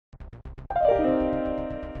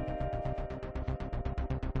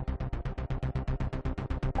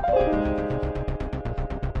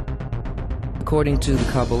according to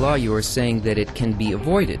the Kabbalah, you are saying that it can be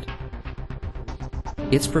avoided.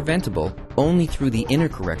 It's preventable only through the inner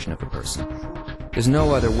correction of a person. There's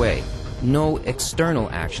no other way. No external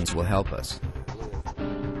actions will help us.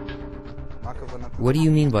 What do you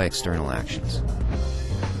mean by external actions?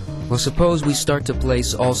 Well, suppose we start to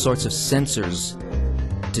place all sorts of sensors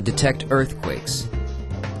to detect earthquakes.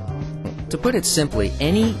 To put it simply,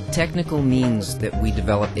 any technical means that we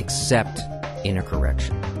develop except inner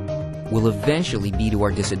correction will eventually be to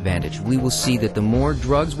our disadvantage. We will see that the more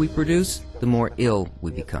drugs we produce, the more ill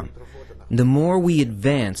we become. The more we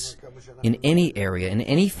advance in any area, in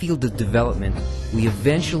any field of development, we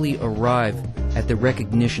eventually arrive at the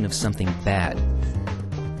recognition of something bad.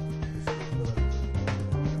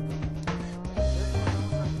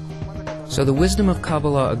 So the wisdom of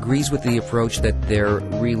Kabbalah agrees with the approach that there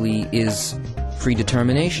really is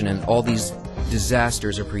predetermination and all these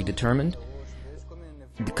disasters are predetermined.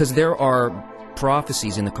 Because there are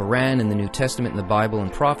prophecies in the Quran, in the New Testament, in the Bible,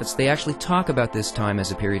 and prophets, they actually talk about this time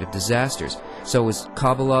as a period of disasters. So is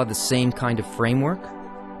Kabbalah the same kind of framework?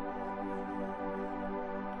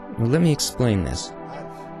 Well, let me explain this.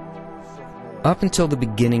 Up until the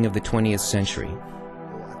beginning of the 20th century,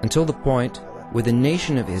 until the point where the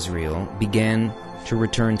nation of Israel began to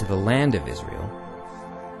return to the land of Israel,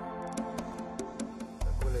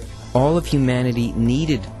 all of humanity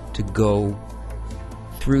needed to go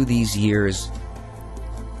through these years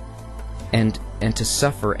and to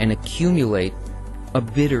suffer and accumulate a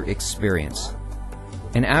bitter experience.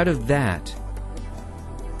 And out of that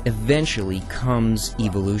eventually comes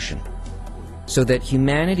evolution, so that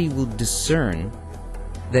humanity will discern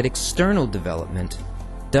that external development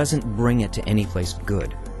doesn't bring it to any place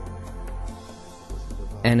good.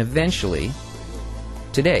 And eventually,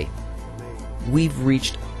 today, we've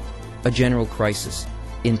reached a general crisis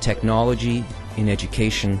in technology, in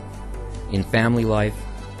education, in family life,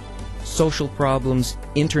 social problems,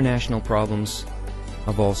 international problems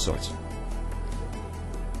of all sorts.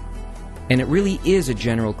 And it really is a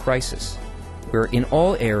general crisis, where in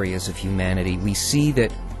all areas of humanity we see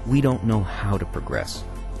that we don't know how to progress.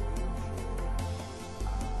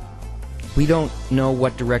 We don't know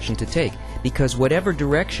what direction to take, because whatever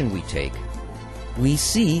direction we take, we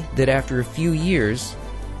see that after a few years,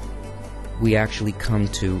 we actually come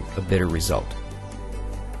to a bitter result.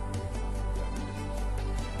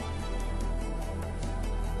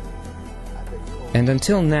 And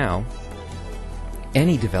until now,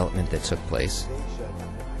 any development that took place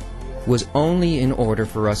was only in order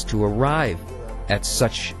for us to arrive at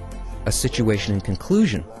such a situation and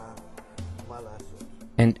conclusion.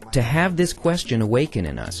 And to have this question awaken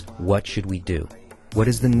in us, what should we do? What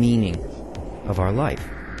is the meaning of our life?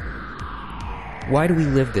 Why do we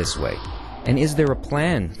live this way? And is there a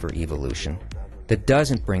plan for evolution that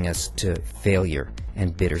doesn't bring us to failure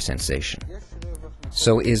and bitter sensation?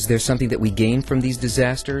 So is there something that we gain from these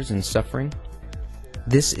disasters and suffering?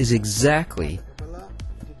 This is exactly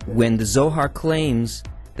when the Zohar claims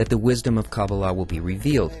that the wisdom of Kabbalah will be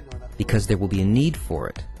revealed, because there will be a need for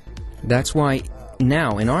it. That's why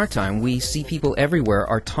now, in our time, we see people everywhere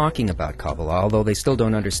are talking about Kabbalah, although they still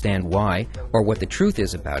don't understand why or what the truth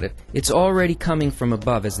is about it. It's already coming from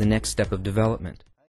above as the next step of development.